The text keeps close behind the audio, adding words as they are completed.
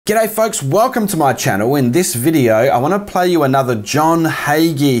G'day folks, welcome to my channel. In this video, I want to play you another John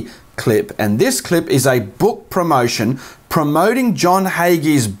Hagee clip, and this clip is a book promotion promoting John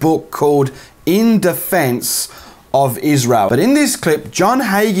Hagee's book called In Defense of Israel. But in this clip, John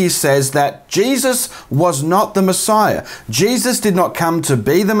Hagee says that Jesus was not the Messiah. Jesus did not come to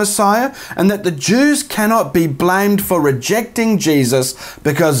be the Messiah, and that the Jews cannot be blamed for rejecting Jesus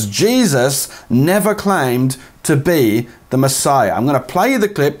because Jesus never claimed to be the Messiah. I'm going to play you the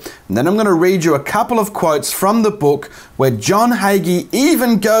clip, and then I'm going to read you a couple of quotes from the book where John Hagee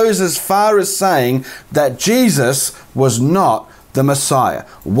even goes as far as saying that Jesus was not the Messiah.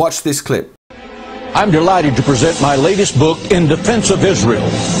 Watch this clip. I'm delighted to present my latest book, In Defense of Israel.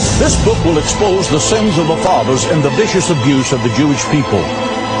 This book will expose the sins of the fathers and the vicious abuse of the Jewish people.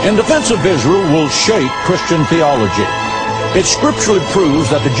 In Defense of Israel will shake Christian theology. It scripturally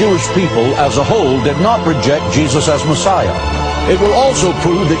proves that the Jewish people as a whole did not reject Jesus as Messiah. It will also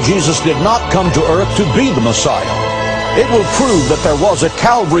prove that Jesus did not come to earth to be the Messiah. It will prove that there was a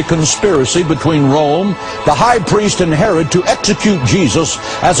Calvary conspiracy between Rome, the high priest, and Herod to execute Jesus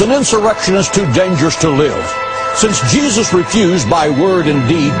as an insurrectionist too dangerous to live. Since Jesus refused by word and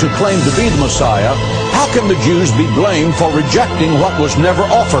deed to claim to be the Messiah, how can the Jews be blamed for rejecting what was never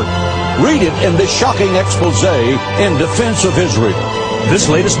offered? Read it in this shocking expose, In Defense of Israel. This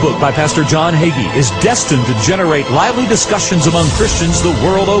latest book by Pastor John Hagee is destined to generate lively discussions among Christians the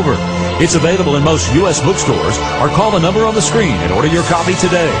world over. It's available in most U.S. bookstores, or call the number on the screen and order your copy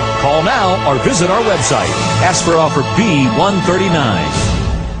today. Call now or visit our website. Ask for offer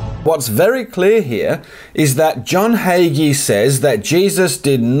B139. What's very clear here is that John Hagee says that Jesus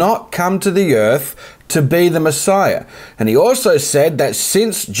did not come to the earth to be the Messiah. And he also said that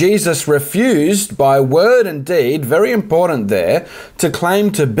since Jesus refused by word and deed, very important there, to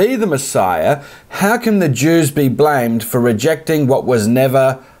claim to be the Messiah, how can the Jews be blamed for rejecting what was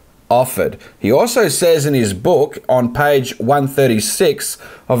never offered? He also says in his book on page 136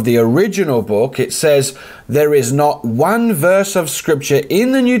 of the original book, it says, there is not one verse of scripture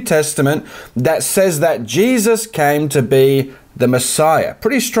in the New Testament that says that Jesus came to be the Messiah.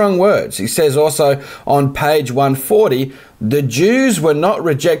 Pretty strong words. He says also on page 140, the Jews were not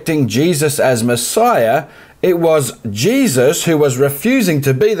rejecting Jesus as Messiah. It was Jesus who was refusing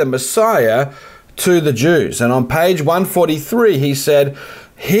to be the Messiah to the Jews. And on page 143, he said,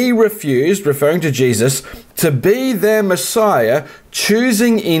 he refused, referring to Jesus, to be their Messiah,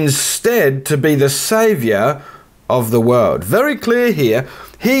 choosing instead to be the Savior of the world. Very clear here.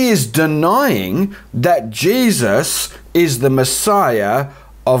 He is denying that Jesus is the Messiah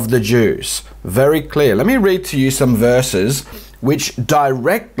of the Jews. Very clear. Let me read to you some verses which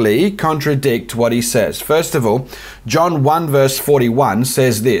directly contradict what he says. First of all, John 1 verse 41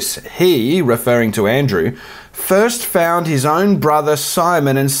 says this, he, referring to Andrew, first found his own brother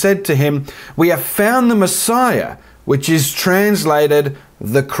Simon and said to him, we have found the Messiah, which is translated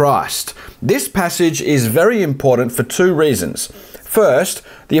the Christ. This passage is very important for two reasons. First,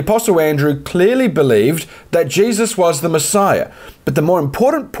 the Apostle Andrew clearly believed that Jesus was the Messiah. But the more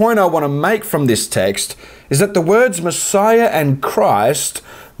important point I want to make from this text is that the words Messiah and Christ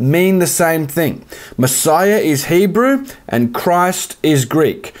mean the same thing. Messiah is Hebrew and Christ is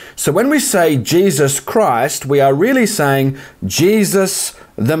Greek. So when we say Jesus Christ, we are really saying Jesus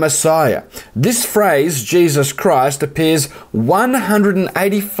the Messiah. This phrase, Jesus Christ, appears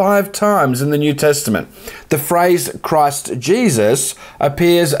 185 times in the New Testament. The phrase Christ Jesus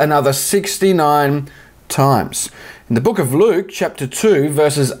appears another 69 times. In the book of Luke, chapter 2,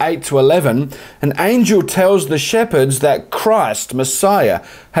 verses 8 to 11, an angel tells the shepherds that Christ, Messiah,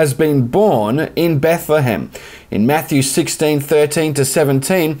 has been born in Bethlehem. In Matthew 16, 13 to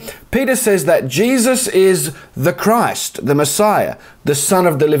 17, Peter says that Jesus is the Christ, the Messiah, the Son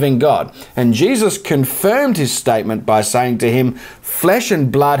of the living God. And Jesus confirmed his statement by saying to him, flesh and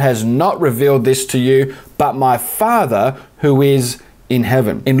blood has not revealed this to you, but my Father who is in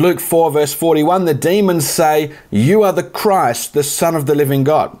heaven. In Luke 4 verse 41, the demons say, you are the Christ, the Son of the living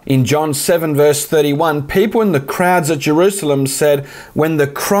God. In John 7 verse 31, people in the crowds at Jerusalem said, when the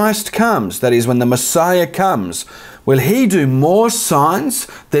Christ comes, that is when the Messiah comes, will he do more signs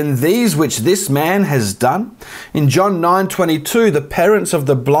than these which this man has done? In John 9:22, the parents of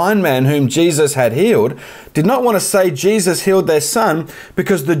the blind man whom Jesus had healed did not want to say Jesus healed their son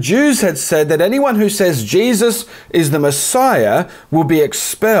because the Jews had said that anyone who says Jesus is the Messiah will be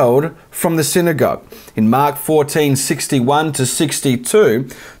expelled from the synagogue. In Mark 14:61 to 62,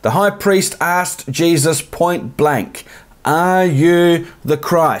 the high priest asked Jesus point blank, are you the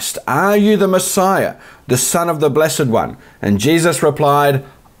Christ? Are you the Messiah, the Son of the Blessed One? And Jesus replied,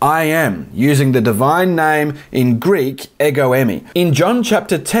 I am, using the divine name in Greek, ego eimi. In John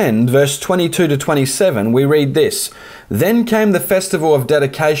chapter 10, verse 22 to 27, we read this: Then came the festival of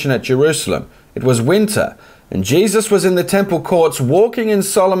dedication at Jerusalem. It was winter, and Jesus was in the temple courts walking in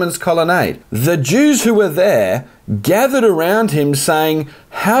Solomon's colonnade. The Jews who were there gathered around him saying,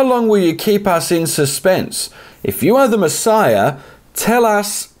 How long will you keep us in suspense? If you are the Messiah, tell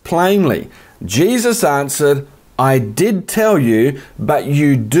us plainly. Jesus answered, I did tell you, but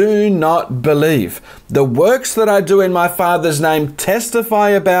you do not believe. The works that I do in my Father's name testify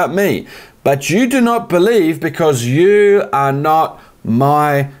about me, but you do not believe because you are not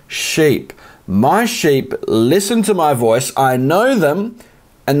my sheep. My sheep listen to my voice. I know them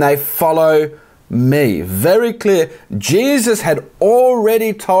and they follow me. Very clear. Jesus had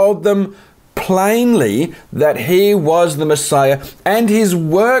already told them plainly that he was the Messiah, and his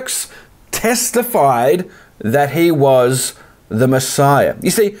works testified that he was the Messiah.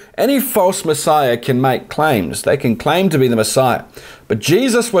 You see, any false Messiah can make claims. They can claim to be the Messiah. But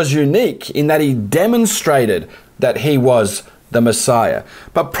Jesus was unique in that he demonstrated that he was the Messiah.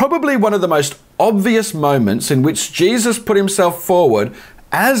 But probably one of the most obvious moments in which Jesus put himself forward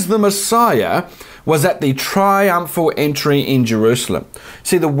as the Messiah was at the triumphal entry in Jerusalem.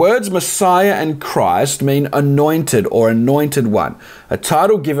 See, the words Messiah and Christ mean anointed or anointed one, a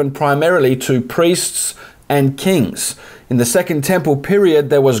title given primarily to priests and kings. In the Second Temple period,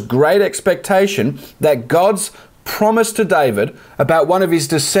 there was great expectation that God's promise to David about one of his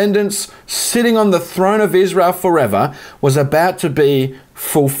descendants sitting on the throne of Israel forever was about to be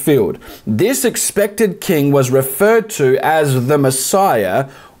fulfilled. This expected king was referred to as the Messiah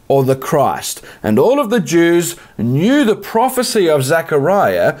or the Christ. And all of the Jews knew the prophecy of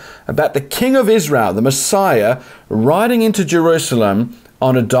Zechariah about the king of Israel, the Messiah, riding into Jerusalem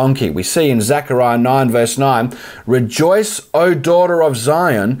on a donkey. We see in Zechariah 9 verse 9, Rejoice, O daughter of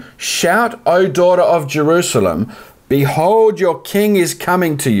Zion, shout, O daughter of Jerusalem, behold your king is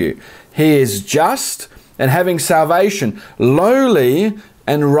coming to you. He is just and having salvation, lowly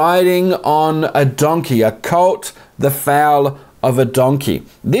and riding on a donkey, a colt, the foal of a donkey.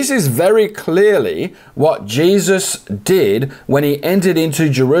 This is very clearly what Jesus did when he entered into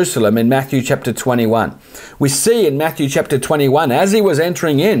Jerusalem in Matthew chapter 21. We see in Matthew chapter 21, as he was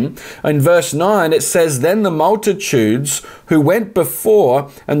entering in verse 9, it says, Then the multitudes who went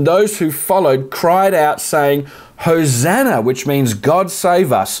before and those who followed cried out, saying, Hosanna, which means God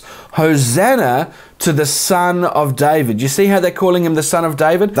save us. Hosanna to the Son of David. You see how they're calling him the Son of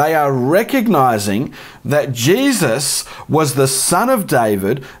David? They are recognizing that Jesus was the Son of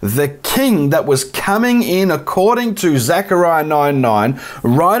David, the King that was coming in according to Zechariah 9:9,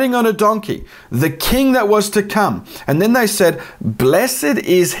 riding on a donkey, the King that was to come. And then they said, Blessed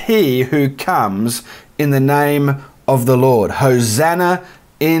is he who comes in the name of the Lord. Hosanna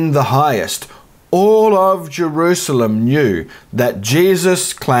in the highest. All of Jerusalem knew that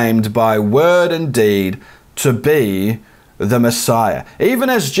Jesus claimed by word and deed to be the Messiah. Even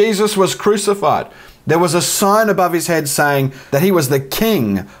as Jesus was crucified, there was a sign above his head saying that he was the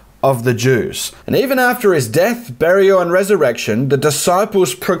King of the Jews. And even after his death, burial, and resurrection, the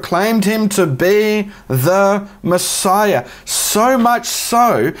disciples proclaimed him to be the Messiah. So much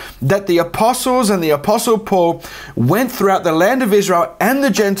so that the apostles and the apostle Paul went throughout the land of Israel and the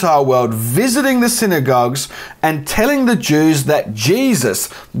Gentile world, visiting the synagogues and telling the Jews that Jesus,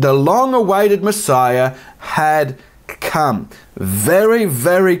 the long-awaited Messiah, had come. Very,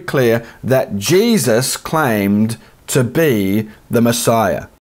 very clear that Jesus claimed to be the Messiah.